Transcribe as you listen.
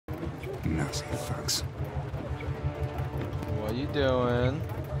Nasty fucks. What are you doing?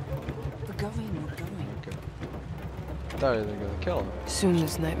 We're going. Okay. Thought you were gonna kill him. Soon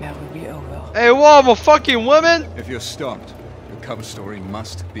this nightmare will be over. Hey, whoa, I'm a fucking woman! If you're stopped, the cover story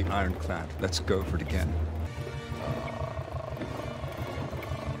must be ironclad. Let's go for it again.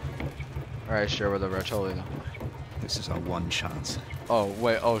 Alright, sure, whatever, I totally know. This is our one chance. Oh,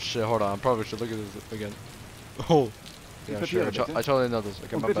 wait, oh shit, hold on, I probably should look at this again. Oh! Yeah, sure, I totally know this.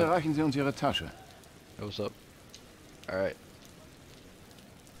 Okay, Und my bitte bad. reichen Sie uns Ihre Tasche. Hey, what's up? Alright.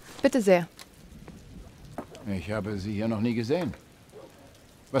 Bitte sehr. Ich habe Sie hier noch nie gesehen.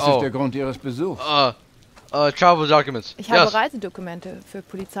 Was Oh. ist der Grund Ihres Besuchs? Travel documents. Ich habe Reisedokumente für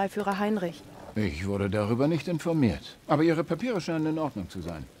Polizeiführer Heinrich. Ich wurde darüber nicht informiert. Aber Ihre Papiere scheinen in Ordnung zu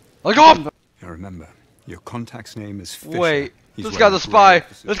sein. Let's go! Now remember, your contact's name is Fisher. Wait, He's this wearing guy's a grey spy!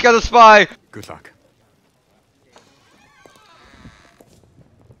 officer. This guy's a spy! Good luck.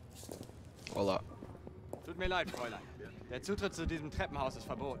 Hola. Tut mir leid, Fräulein. Der Zutritt zu diesem Treppenhaus ist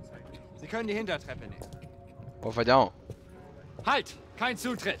verboten. Sie können die Hintertreppe nehmen. What if I don't? Halt! Kein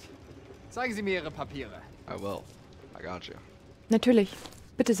Zutritt! Zeigen Sie mir Ihre Papiere. I will. I got you. Natürlich.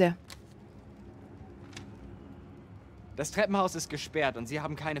 Bitte sehr. Das Treppenhaus ist gesperrt und Sie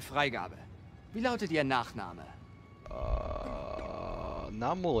haben keine Freigabe. Wie lautet Ihr Nachname?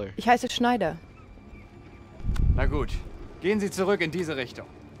 Not Muller. Ich heiße Schneider. Na gut. Gehen Sie zurück in diese Richtung.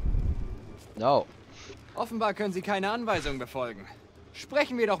 No. Offenbar können Sie keine Anweisungen befolgen.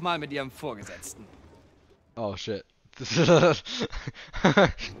 Sprechen wir doch mal mit Ihrem Vorgesetzten. Oh shit.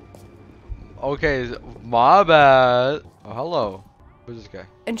 Okay, my bad. Oh, hello. Who's this guy?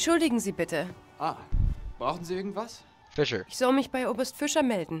 Entschuldigen Sie bitte. Ah, brauchen Sie irgendwas? Fisher. Ich soll mich bei Oberst Fischer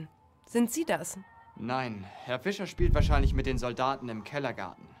melden. Sind Sie das? Nein, Herr Fischer spielt wahrscheinlich mit den Soldaten im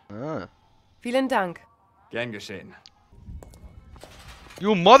Kellergarten. Ah. Vielen Dank. Gern geschehen.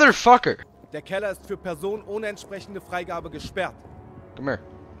 You motherfucker! Der Keller ist für Personen ohne entsprechende Freigabe gesperrt. Come here.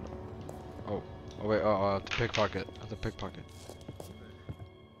 Oh. Oh wait, the pickpocket. The pickpocket.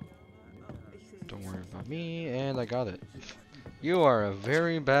 Don't worry about me, and I got it. You are a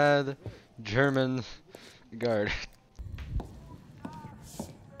very bad German guard.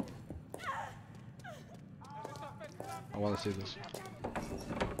 I want to see this.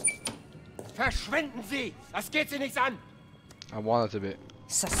 Verschwinden Sie! Das geht Sie nichts an! I want it to be.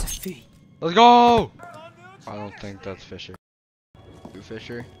 Ça suffit. Let's go! I don't think that's Fisher. You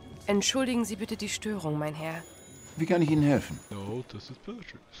Fisher? Entschuldigen Sie bitte die Störung, mein Herr. Wie kann ich Ihnen helfen? No, this is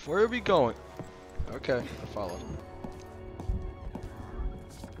Fisher. Where are we going? Okay, I follow.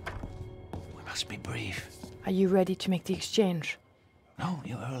 We must be brief. Are you ready to make the exchange? No,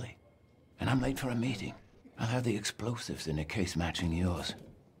 you're early. And I'm late for a meeting. I'll have the explosives in a case matching yours.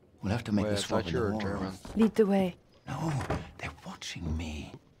 We'll have to make Wait, I the swap thought in you the were war German. room. Lead the way. No, they're watching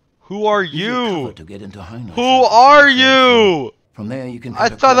me. Who are Use your cover you? to get into Heinrich's Who office are on the third floor. you? From there you can I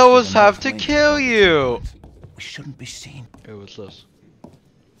head thought I across was to the have north to wing kill of the you. defense. We shouldn't be seen. Hey, what's this?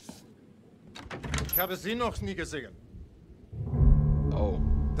 Ich habe Sie noch nie gesehen. Oh.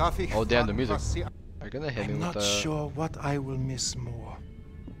 Darf ich Oh damn, the fragen, music. was Sie... They're gonna hit me I'm with not the... sure what I will miss more.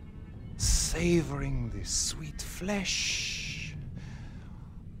 Savoring this sweet flesh,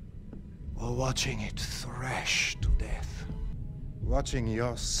 or watching it thrash to death. Watching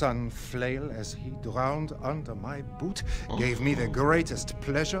your son flail as he drowned under my boot gave me the greatest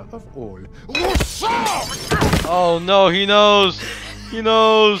pleasure of all. Oh no, he knows! He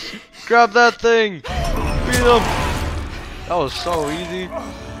knows! Grab that thing! Beat him! That was so easy.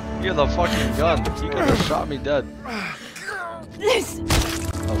 You had the fucking gun. You could have shot me dead. This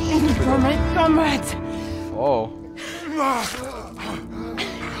Oh, is for my comrades. oh.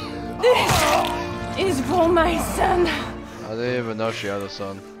 This is for my son. I didn't even know she had a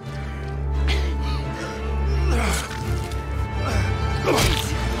son.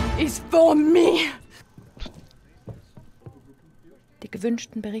 Is for me. Die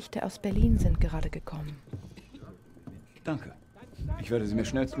gewünschten Berichte aus Berlin sind gerade gekommen. Danke. Ich werde sie mir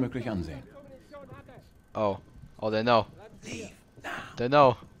schnellstmöglich ansehen. Oh. Oh, they know. They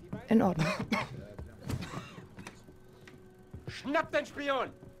know. In Ordnung. Schnappt den Spion!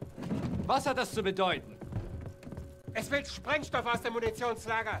 Was hat das zu bedeuten? Es will Sprengstoff aus dem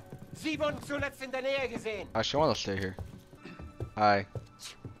Munitionslager. Sie wurden zuletzt in der Nähe gesehen. Actually, I want to stay here. Hi.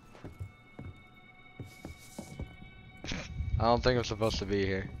 I don't think I'm supposed to be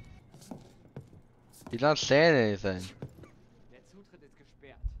here. He's not saying anything. Der Zutritt ist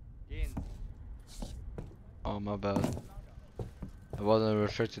gesperrt. Gehen Sie. Oh, my bad. I wasn't in a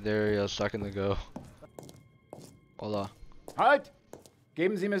restricted area a second ago. Hola. Halt!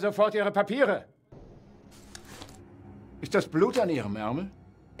 Geben Sie mir sofort Ihre Papiere! Ist das Blut an Ihrem Ärmel?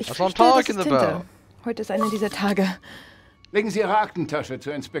 Ich That's what I'm verstehe, das talking ist Tinte. about. Heute ist einer dieser Tage. Legen Sie Ihre Aktentasche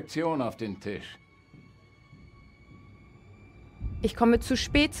zur Inspektion auf den Tisch. Ich komme zu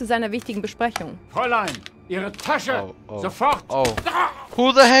spät zu seiner wichtigen Besprechung. Fräulein, Ihre Tasche! Sofort! Oh.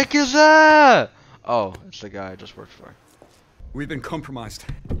 Who the heck is that? Oh, it's the guy I just worked for. We've been compromised.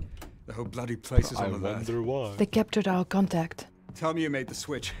 The whole bloody place is on alert. why. They captured our contact. Tell me you made the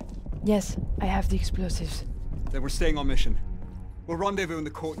switch. Yes, I have the explosives. Then we're staying on mission. We'll rendezvous in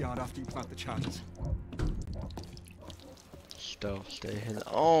the courtyard after you plant the charges. Stealth, stay hidden.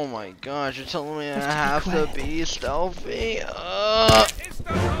 Oh my gosh, you're telling me I have to be stealthy?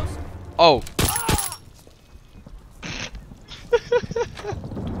 Oh!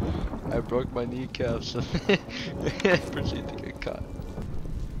 I broke my kneecaps and proceeded to get caught.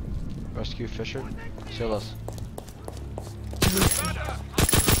 Rescue Fisher? Shield us.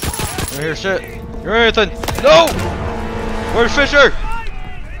 You're here, shit! You're anything! No! Where's Fisher?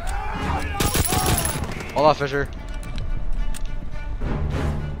 Hold on, Fisher.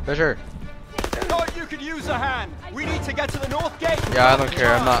 Fisher. Thought you could use a hand. We need to get to the north gate. Yeah, I don't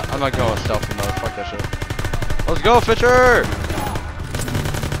care. I'm not going stealthy mode. Fuck that shit. Let's go, Fisher!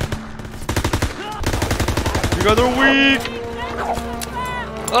 You guys are weak!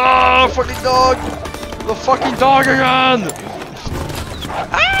 Ah, fucking dog! The fucking dog again!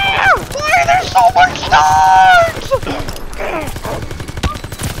 Ah! Why are there so much dogs?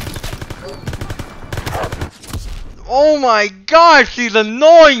 Oh my gosh, these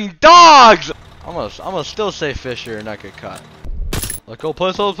annoying dogs! I'm gonna still say Fisher and not get caught. Let's go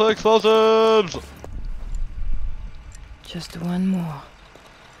place those explosives! Just one more.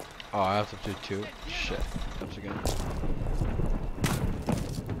 Oh, I have to do two. Shit. Once again.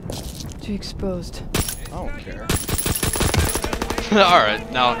 Too exposed. I don't care. Alright,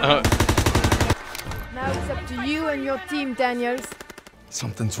 now. Now it's up to you and your team, Daniels.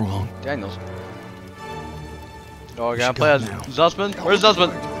 Something's wrong. Daniels. Oh, I gotta play as Zussman? Where's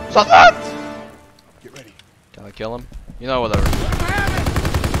Zussman? Zussman! Get ready. Can I kill him? You know, whatever.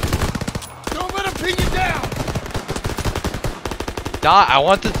 Don't let him pin you down! Die. I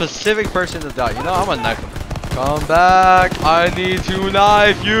want the specific person to die. You know, I'm gonna knife him. Come back. I need to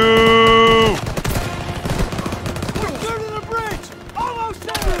knife you! We're clear to the bridge! Almost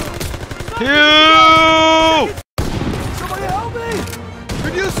there! You! Somebody help me!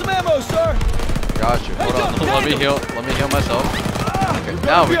 Could use some ammo, sir! Got you. Hold on. Let me heal myself. Okay,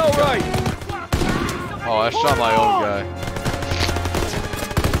 now we can go. Right. Oh, I shot my own guy.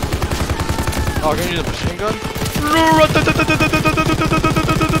 Oh, can you use a machine gun?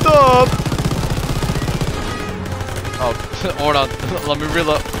 Oh, hold on. Let me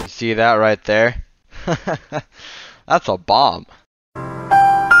reload. See that right there? That's a bomb.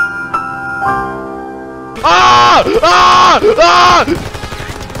 Ah! Ah! Ah!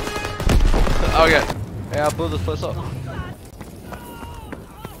 Okay. Yeah, I'll blow this place up.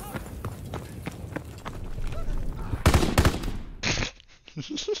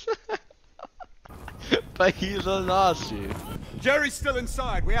 But he's a Nazi. Jerry's still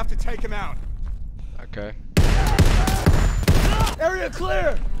inside. We have to take him out. Okay. Area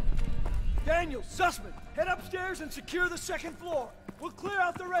clear! Daniel, Zussman, head upstairs and secure the second floor. We'll clear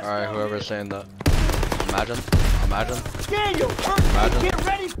out the rest. Alright, whoever's saying that. Imagine. Daniel, Imagine. get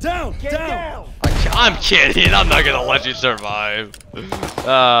ready! Down! Get down! I'm kidding. I'm not gonna let you survive.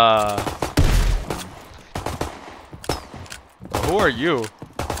 Who are you?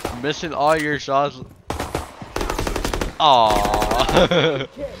 Missing all your shots. Aww.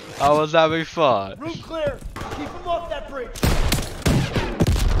 I was having fun. Room clear! Keep him off that bridge!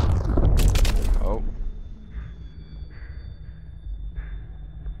 Oh.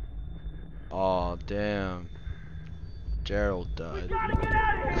 Oh damn. Gerald died.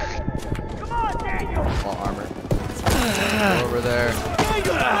 Come on, Daniel! All armor. Over there.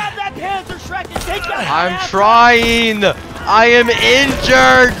 Daniel, grab that Panzer Shrek and take that! I'm trying! I am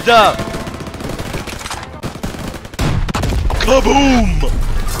injured! Kaboom!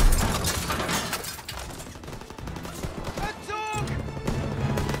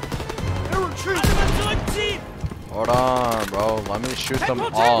 Hold on, bro. Let me shoot them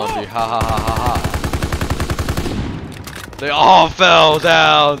all and be ha ha ha ha ha. They all fell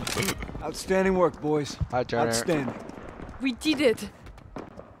down! Outstanding work, boys. Hi, Turner. Outstanding. We did it.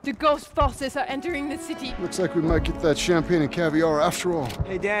 The ghost forces are entering the city. Looks like we might get that champagne and caviar after all.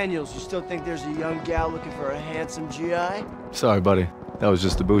 Hey, Daniels, you still think there's a young gal looking for a handsome GI? Sorry, buddy. That was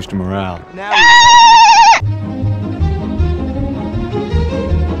just to boost your morale. Now we